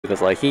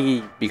because like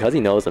because he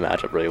knows the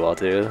matchup really well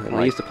too. And, Well,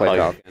 he used to play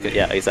Falcon.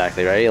 Yeah,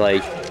 exactly, right?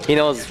 Like he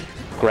knows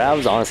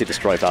grabs honestly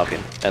destroy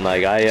Falcon, and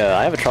like I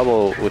have a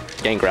trouble with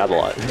getting grab a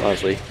lot,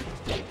 honestly.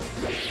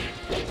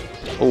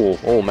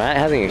 Oh, Matt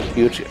having a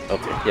huge,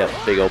 okay,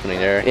 yeah, big opening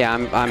there. Yeah,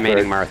 I'm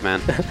maining Marth,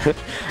 man.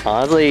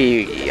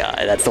 Honestly,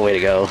 yeah, that's the way to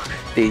go.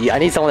 Dude, I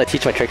need someone to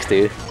teach my tricks,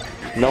 dude.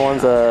 No one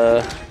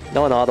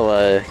in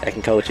Ottawa I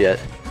can coach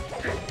yet.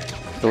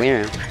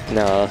 Delirium.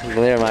 No,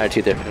 Delirium and I are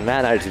too different.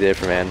 Matt and I are too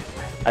different, man.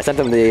 I sent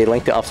him the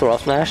link to up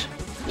smash.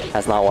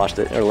 Has not watched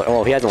it, or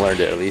well, he hasn't learned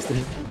it at least.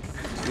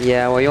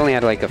 Yeah, well, you only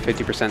had like a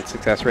 50%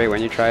 success rate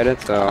when you tried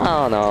it, so.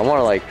 Oh no,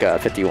 more like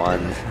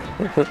 51.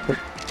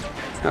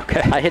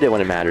 Okay. I hit it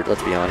when it mattered,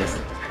 let's be honest.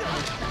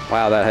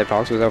 Wow, that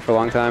Hypox was out for a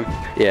long time.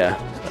 Yeah,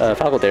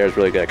 Falco there is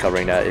really good at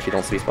covering that if you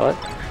don't sweet spot,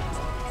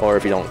 or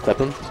if you don't clip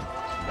him.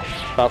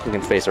 Falcon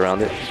can space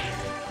around it.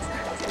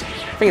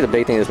 I think the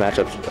big thing in this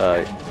matchup,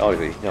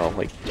 obviously, you know,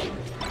 like,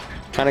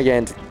 kind of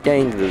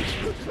getting to the.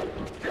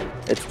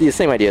 It's the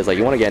same idea as like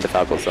you want to get into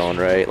Falco's zone,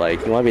 right?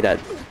 Like you want to be that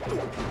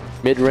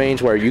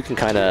mid-range where you can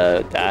kind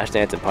of dash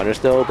dance and punish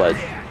still, but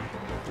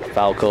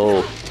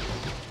Falco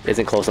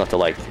isn't close enough to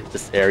like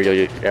just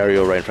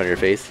aerial right in front of your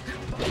face.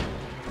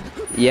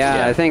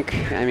 Yeah, I think,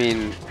 I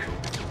mean,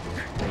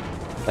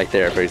 like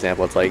there, for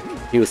example, it's like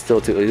he was a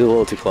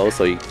little too close,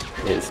 so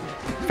his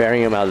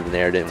burying him out of the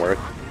nair didn't work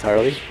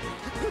entirely.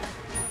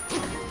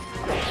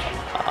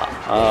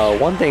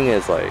 One thing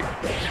is like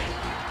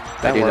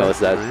I do notice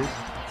that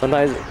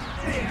sometimes.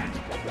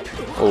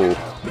 Oh,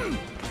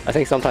 I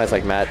think sometimes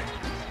like Matt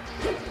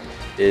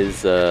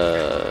is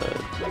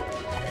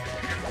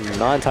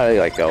not entirely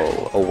like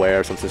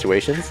aware of some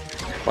situations.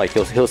 Like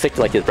he'll stick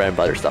to like his bread and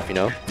butter stuff, you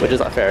know, which is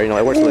not fair. You know,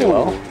 it works really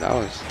well. That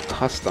was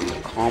custom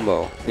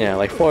combo. Yeah,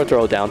 like forward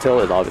throw down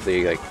tilt is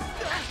obviously like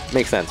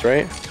makes sense,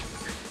 right?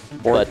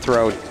 Forward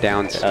throw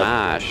down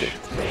smash.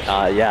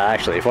 Yeah,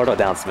 actually, forward throw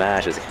down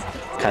smash is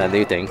kind of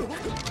new thing.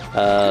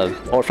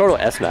 Or forward throw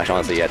F smash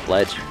honestly at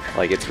ledge,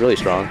 like it's really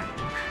strong.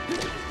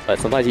 But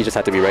sometimes you just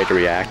have to be ready to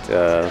react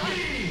to.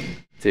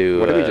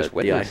 What did we just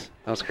witness?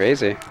 That was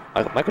crazy.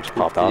 Michael just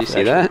popped off. Did you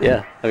see that?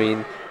 Yeah, I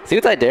mean,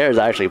 suicide dare is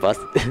actually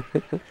busted.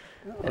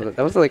 That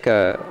was like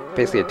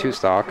basically a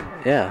 2-stock.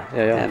 Yeah.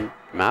 And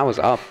Matt was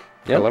up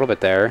for a little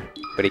bit there,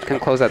 but he couldn't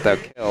close that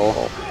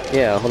kill.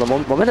 Yeah, well, the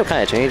momentum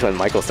kind of changed when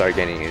Michael started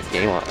getting his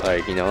game on,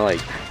 like, you know,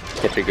 like,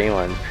 get your game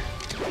on.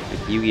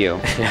 Like Yu-Gi-Oh!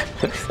 Yeah,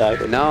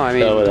 exactly. No, I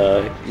mean...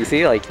 So, you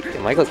see, like,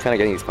 Michael's kind of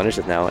getting these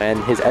punishes now,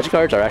 and his edge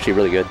guards are actually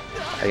really good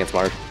against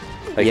Marth.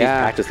 Like, he's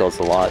practiced those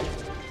a lot.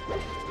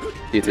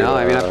 No,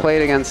 I mean, I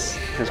played against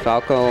his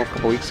Falco a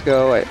couple weeks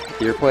ago at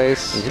your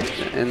place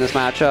in this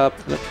matchup.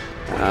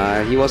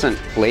 He wasn't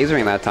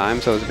lasering that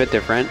time, so it was a bit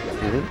different.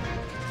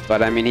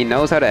 But I mean, he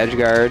knows how to edge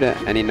guard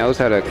and he knows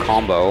how to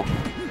combo.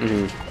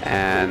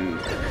 And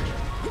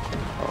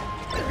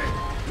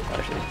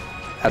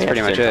that's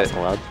pretty much it.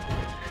 I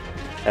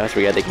almost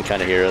forget they can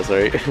kind of hear us,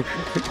 right?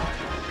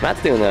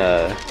 Matt's doing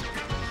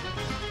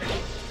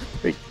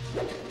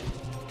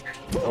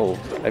oh,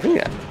 I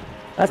think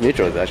that's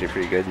neutral is actually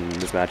pretty good in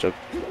this matchup.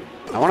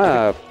 I want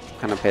to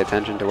kind of pay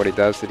attention to what he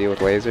does to deal with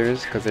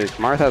lasers, because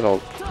Marth has a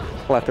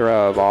plethora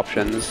of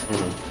options.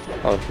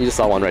 Oh, you just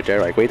saw one right there.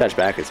 Like, weight dash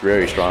back is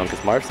very strong, because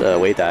Marth's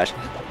weight dash,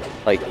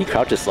 like, he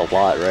crouches a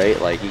lot, right?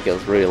 Like, he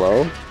goes really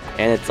low,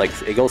 and it's like,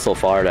 it goes so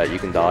far that you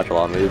can dodge a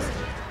lot of moves.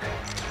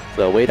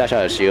 So weight dash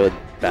out of shield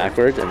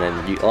backwards, and then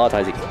a lot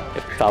of times,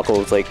 if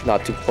Falco's like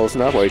not too close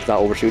enough, or he's not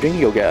overshooting,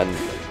 you'll get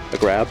a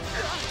grab.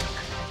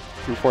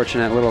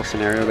 Unfortunate little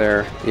scenario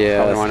there. Yeah.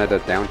 Probably wanted a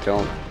down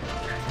tilt.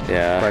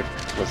 Yeah.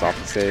 But was off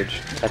the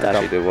stage. That's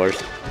actually the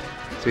worst.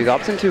 So he's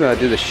opting to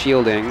do the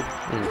shielding.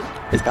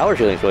 His power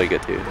shielding's really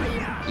good too.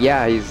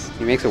 Yeah,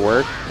 he makes it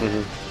work.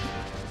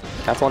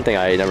 That's one thing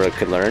I never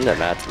could learn that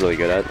Matt's really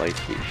good at. Like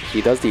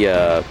he does the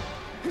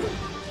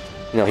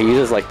you know, he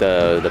uses like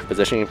the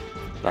positioning,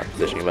 not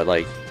positioning, but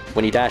like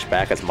when you dash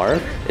back as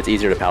Marth, it's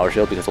easier to power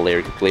shield because the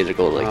laser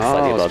goes like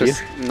slightly above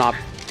you. Not.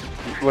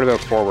 What about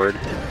forward?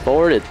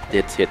 Forward, it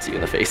hits you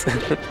in the face.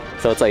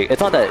 So it's like,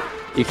 it's not that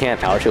you can't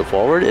power shield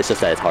forward, it's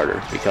just that it's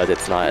harder because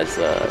it's not as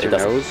Your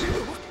nose?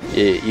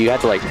 You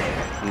have to like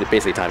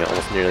basically time it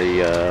almost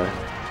nearly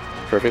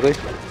perfectly.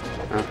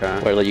 Okay.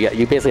 Where like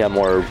you basically have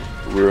more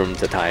room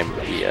to time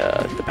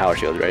the power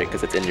shield, right?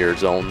 Because it's in your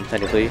zone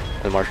technically,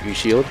 and Marth you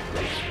shield.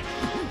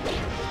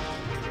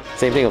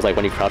 Same thing as like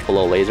when you crouch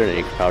below laser and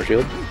you can power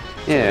shield.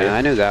 Yeah, so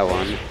I knew that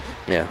one.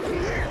 Yeah.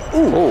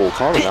 Ooh. Oh,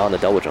 calm him out on the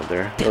double jump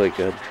there. Really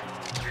good.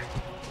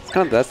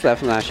 That's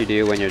definitely what you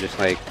do when you're just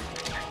like,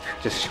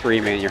 just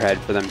screaming in your head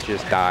for them to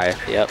just die.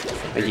 Yep.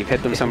 Like you've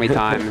hit them so many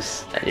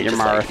times, and you're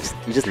Marth.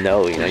 Like, you just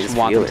know, you know, you just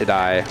want them to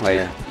die.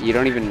 Like you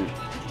don't even,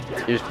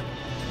 you're just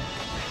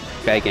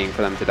begging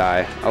for them to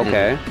die.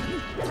 Okay.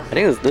 I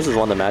think this is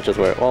one of the matches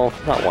where, well,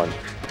 not one.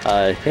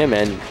 Him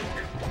and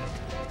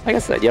I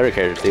guess the other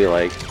characters too.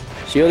 Like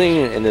shielding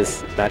in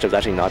this matchup is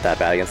actually not that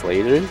bad against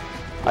lasers.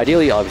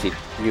 Ideally, obviously,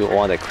 you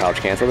want to crouch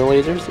cancel the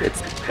lasers.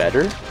 It's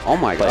better. Oh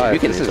my god,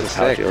 you can this is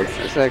sick. shields.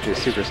 This is actually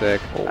super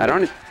sick. Oh. I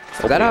don't. Is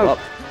that how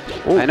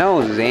Ooh. I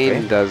know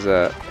Zane does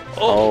a...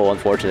 Oh,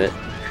 unfortunate.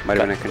 Might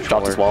have been a controller.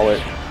 Dropped his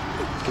wallet.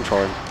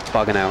 Controller.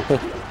 Bugging out.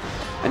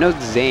 I know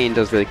Zane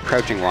does the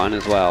crouching one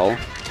as well.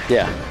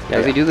 Yeah.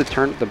 Does he do the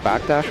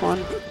backdash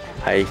one?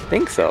 I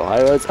think so.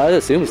 I would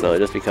assume so,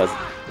 just because,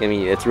 I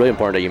mean, it's really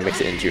important that you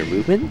mix it into your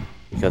movement,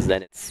 because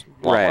then it's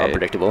a lot more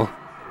unpredictable.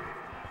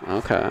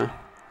 Okay.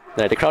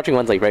 Yeah, the crouching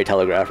one's like very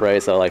telegraphed,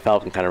 right? So like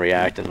Falcon kind of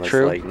react and just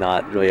like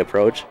not really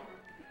approach.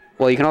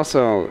 Well, you can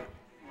also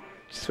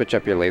switch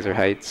up your laser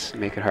heights,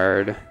 make it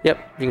hard. Yep,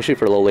 you can shoot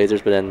for low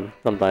lasers, but then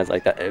sometimes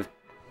like that, if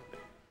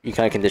you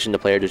kind of condition the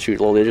player to shoot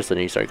low lasers, so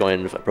then you start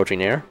going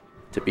approaching air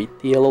to beat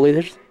the low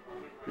lasers.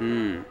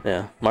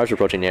 Yeah, Mars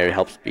approaching air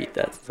helps beat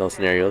those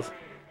scenarios.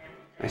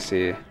 I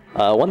see.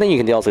 One thing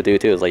you can also do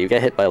too is like you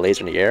get hit by a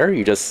laser in the air,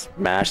 you just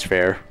mash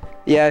fair.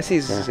 Yeah, I see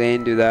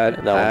Zane do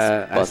that.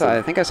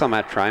 I think I saw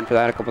Matt trying for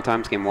that a couple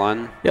times game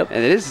 1. Yep.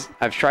 And it is.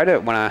 I've tried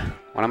it when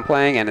I'm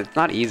playing, and it's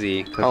not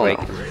easy because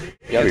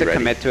you have to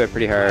commit to it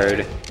pretty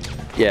hard.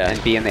 Yeah.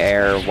 And be in the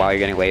air while you're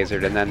getting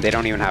lasered, and then they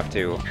don't even have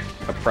to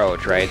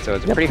approach, right? So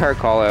it's a pretty hard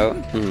call out.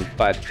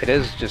 But it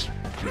is just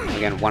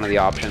again one of the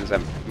options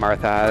that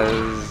Martha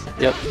has.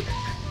 Yep.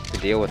 To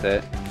deal with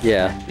it.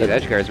 Yeah. These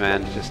edge guards,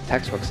 man, just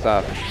textbook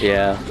stuff.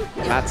 Yeah.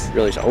 That's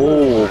really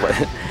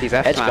these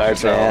edge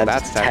guards, man.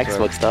 That's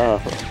textbook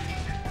stuff.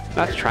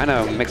 Not trying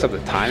to mix up the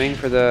timing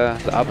for the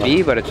up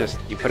B, but it just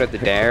you put it to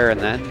dare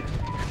and then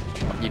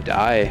you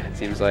die. It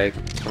seems like.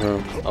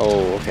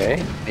 Oh,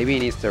 okay. Maybe he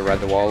needs to ride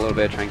the wall a little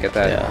bit, try and get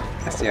that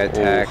SDI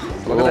attack.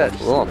 Look at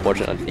that. A little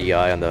unfortunate on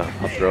DI on the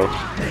up throw.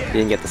 He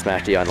didn't get the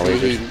smash DI on the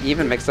lasers. He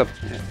even mixed up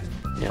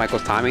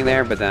Michael's timing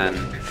there, but then.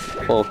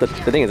 Well, the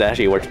thing is,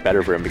 actually, it works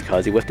better for him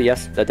because he whiffed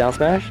the down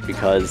smash,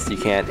 because you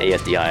can't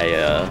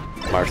ASDI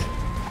Mars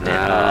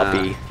up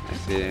B. I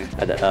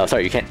see.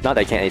 Sorry, you can't. Not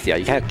that you can't ASDI.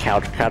 You can't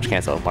crouch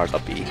cancel Mars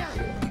up B.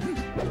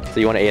 So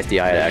you want to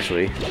ASDI it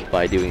actually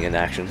by doing an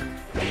action.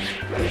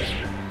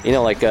 You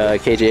know, like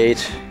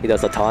KJH, he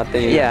does the taunt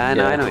thing. Yeah, I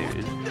know what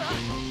you mean.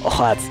 Oh,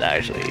 that's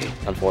actually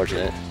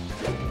unfortunate.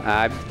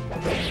 I'm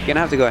gonna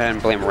have to go ahead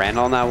and blame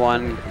Randall on that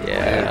one.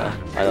 Yeah,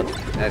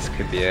 this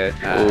could be it.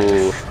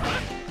 Ooh.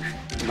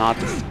 Not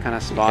this kind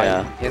of spot.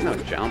 Yeah. He has no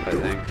jump, I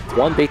think.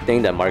 One big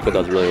thing that Marco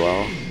does really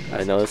well,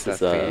 I noticed,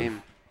 is a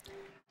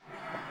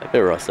bit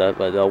rough set,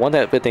 but one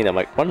really good thing that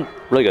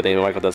Marco does